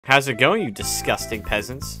How's it going, you disgusting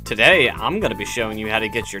peasants? Today, I'm gonna be showing you how to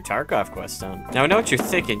get your Tarkov quest done. Now, I know what you're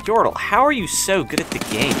thinking. Yordle, how are you so good at the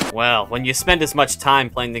game? Well, when you spend as much time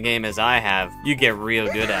playing the game as I have, you get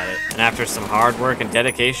real good at it. And after some hard work and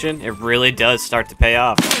dedication, it really does start to pay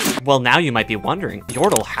off. Well, now you might be wondering,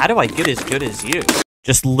 Yordle, how do I get as good as you?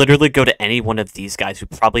 Just literally go to any one of these guys who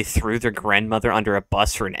probably threw their grandmother under a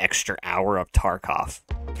bus for an extra hour of Tarkov.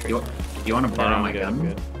 You want to borrow my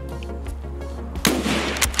gun?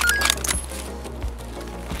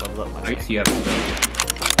 I guess you have to go.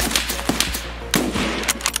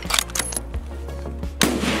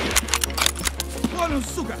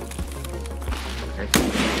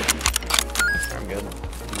 I'm good.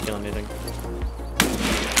 Didn't kill anything.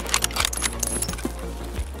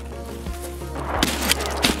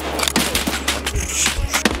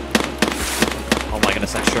 Oh my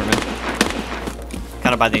goodness, that's Sherman.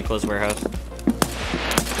 Kind of by the enclosed warehouse.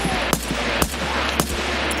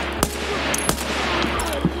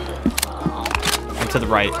 To the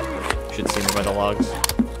right. Should see me by the logs.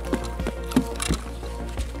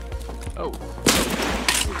 Oh.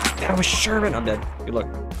 That was Sherman. I'm dead. Good luck.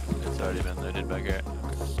 It's already been looted back here.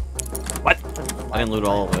 What? I didn't loot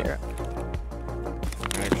all of it.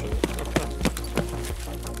 Actually.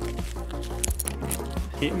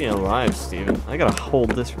 Keep me alive, Steven. I gotta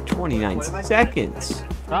hold this for 29 seconds.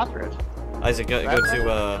 Isaac, go to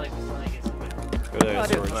storage.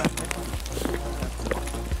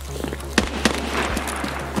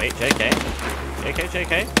 Wait, JK?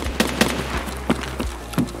 JK?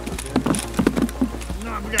 No,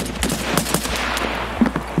 I'm good.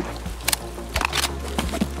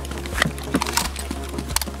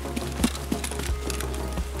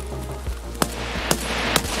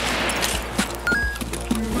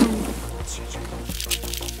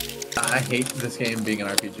 I hate this game being an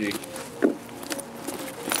RPG.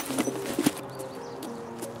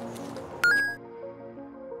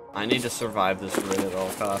 I need to survive this raid at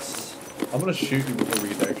all costs. I'm gonna shoot you before we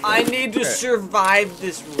get there. I need to survive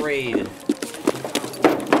this raid.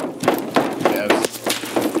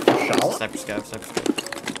 Sniper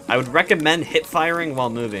scav. I would recommend hip firing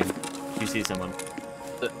while moving. If you see someone.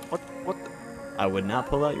 What? I would not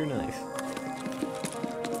pull out your knife.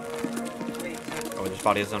 Oh, there's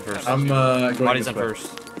bodies on first. I'm going bodies on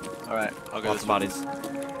first. Alright, I'll go. Lots of bodies.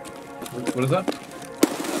 What is that?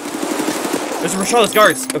 There's Rashawn's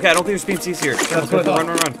guards. Okay, I don't think there's PMCs here. Run.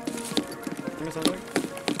 Give me something.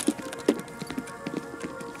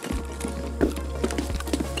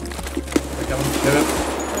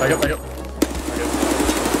 Back up.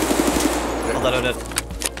 All dead.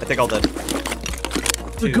 I think all dead.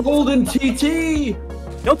 The golden TT!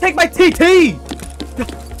 Don't take my TT!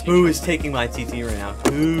 Who is taking my TT right now?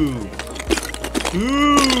 Who?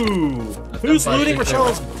 Who's looting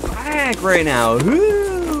Rashawn's bag right now? Who?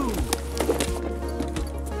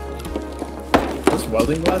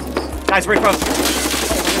 Welding glasses? Guys, right across.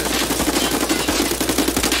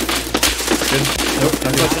 Good. Nope,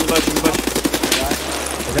 not good. In the bush.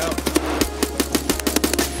 Look out.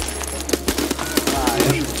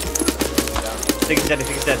 I think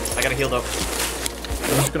he's dead. I gotta heal though.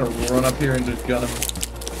 I'm just gonna run up here and just gun him.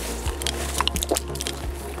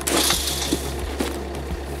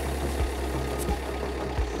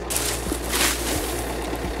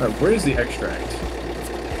 Alright, where's the extract?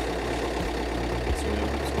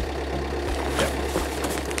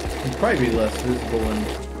 It'd probably be less visible and...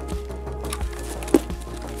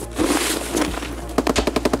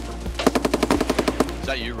 Is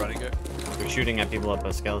that you running it? We're shooting at people up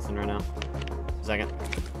a skeleton right now. A second.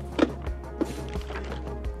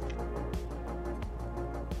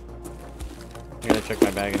 I'm gonna check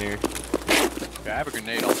my bag in here. Okay, I have a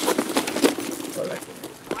grenade also.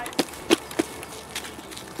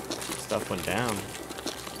 Stuff went down.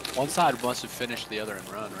 One side must have finished the other and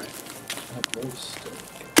run, right?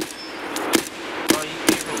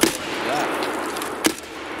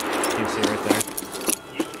 You see right there.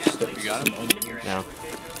 You got him? No.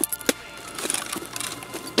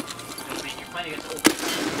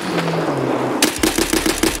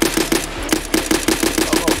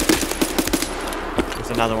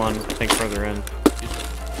 There's another one, I think, further in.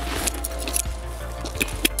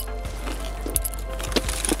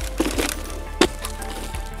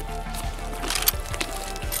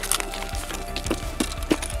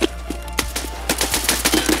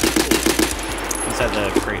 Inside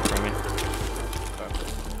the crate for me.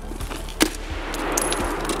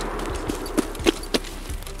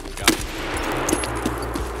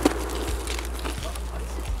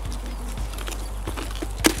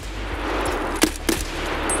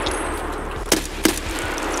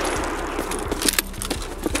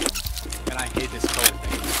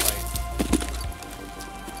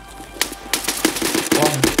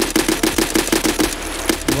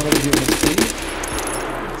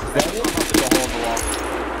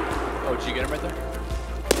 him right there.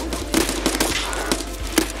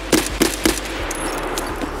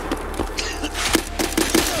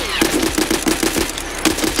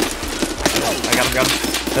 I got him.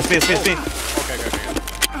 That's me. Okay.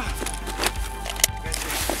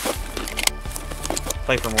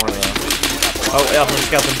 Play for more though. Oh, yeah, let's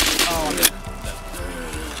get them. Oh, I'm dead.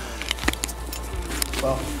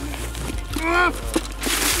 Well,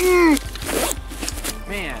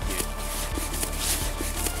 Man,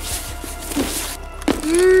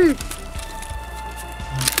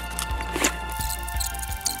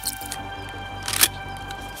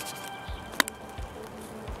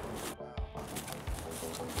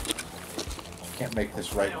 can't make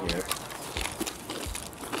this right here.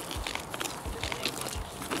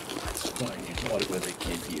 What will they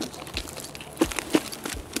give you?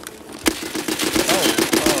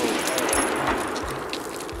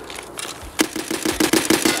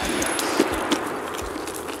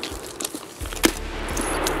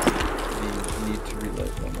 Need to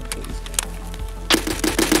reload one, please.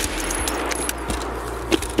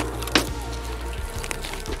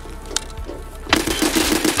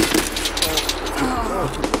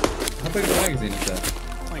 How big a magazine is that?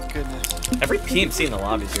 my goodness. Every PMC in the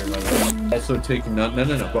lobby's here, by the way. Also taking no,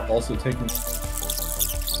 but also taking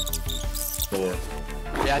four.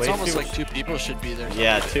 Yeah, it's Way almost too like much. 2 people should be there.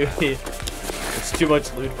 Yeah, too. It's too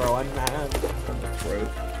much loot for one man. Throat.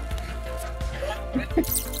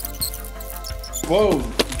 Whoa!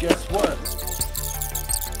 Guess what?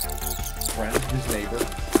 Friend, his neighbor.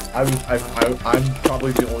 I'm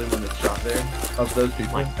probably the only one that shot there of those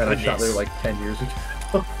people, My and I shot there goodness. like 10 years ago.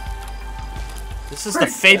 This is the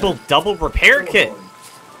fabled double repair kit.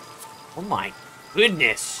 Oh my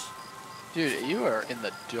goodness. Dude, you are in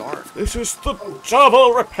the dark. This is the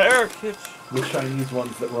double repair kit. The Chinese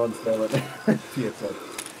ones that run sale at PSA.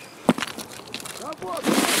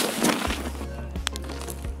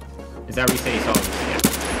 Is that what you say you saw?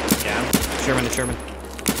 Yeah. Sherman.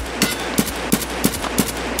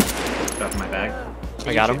 Stuff in my bag.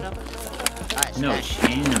 I got him. Nice. No Nice.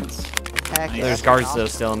 chance. Heck yeah, There's that's guards awesome. though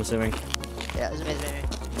still, I'm assuming. Yeah, it's amazing.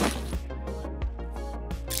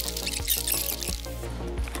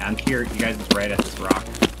 I'm here. You guys is right at this rock.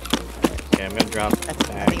 Okay, I'm gonna drop I think it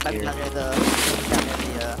back might be here. down near the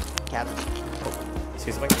cabin.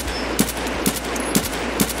 See something?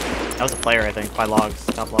 That was a player, I think. By logs,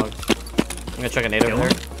 top logs. I'm gonna chuck a nade over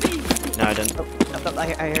there. No, I didn't. Oh, I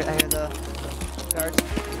hear the guards.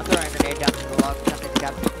 I'm throwing a grenade down to the log, down to the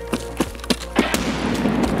cabin.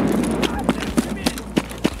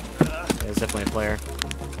 Yeah, it's definitely a player.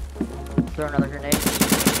 Throw another grenade.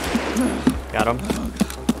 Got him.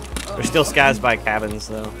 There's still scavs by cabins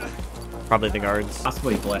though. Probably the guards.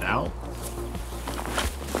 Possibly bled out.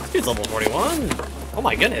 This dude's level 41. Oh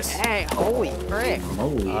my goodness. Dang, holy frick.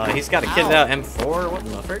 Holy. He's got a kitted out M4. What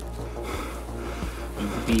the frick?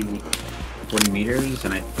 Be 40 meters,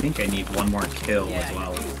 and I think I need one more kill as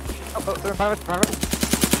well. Oh, they're in front of us.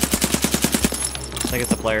 I think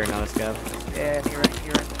it's a player, not a scav. Yeah, I think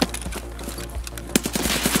you're right.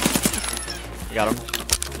 I got him.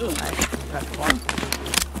 Nice. That's one.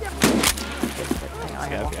 Hang on,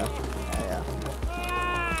 Scav, yeah.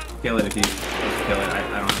 yeah. Kill it if you kill it. I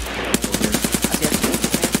don't have to kill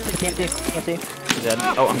it. Can't do. He's dead.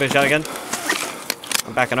 Oh, I'm being shot again.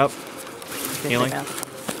 I'm backing up. Healing. I'm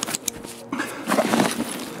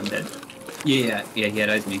dead. Yeah, he had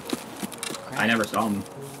eyes me. I never saw him.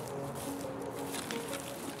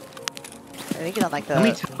 I think he's on like the.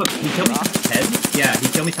 He killed me top of the head? Yeah, he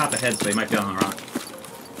killed me top of the head, so he might be on the rock.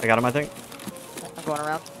 I got him, I think. I'm going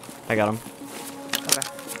around. I got him. Okay.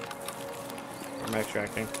 I'm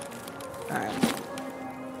extracting. Alright.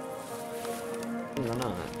 No,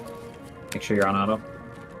 no. Make sure you're on auto.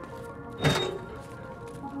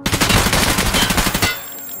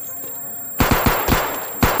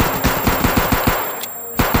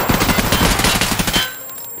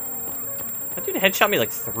 That dude headshot me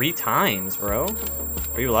like 3 times, bro.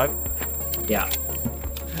 Are you alive? Yeah.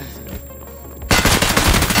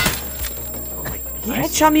 Oh my, he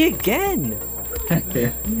Nice. headshot me again.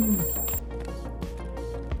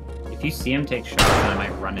 If you see him take shots, then I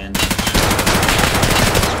might run in.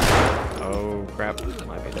 Oh crap,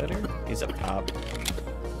 might be dead here. He's up top.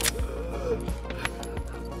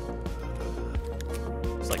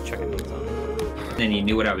 He's like checking things on me. Then he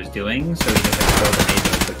knew what I was doing, so he just like throw the nade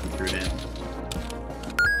and quickly threw it in.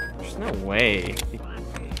 There's no way.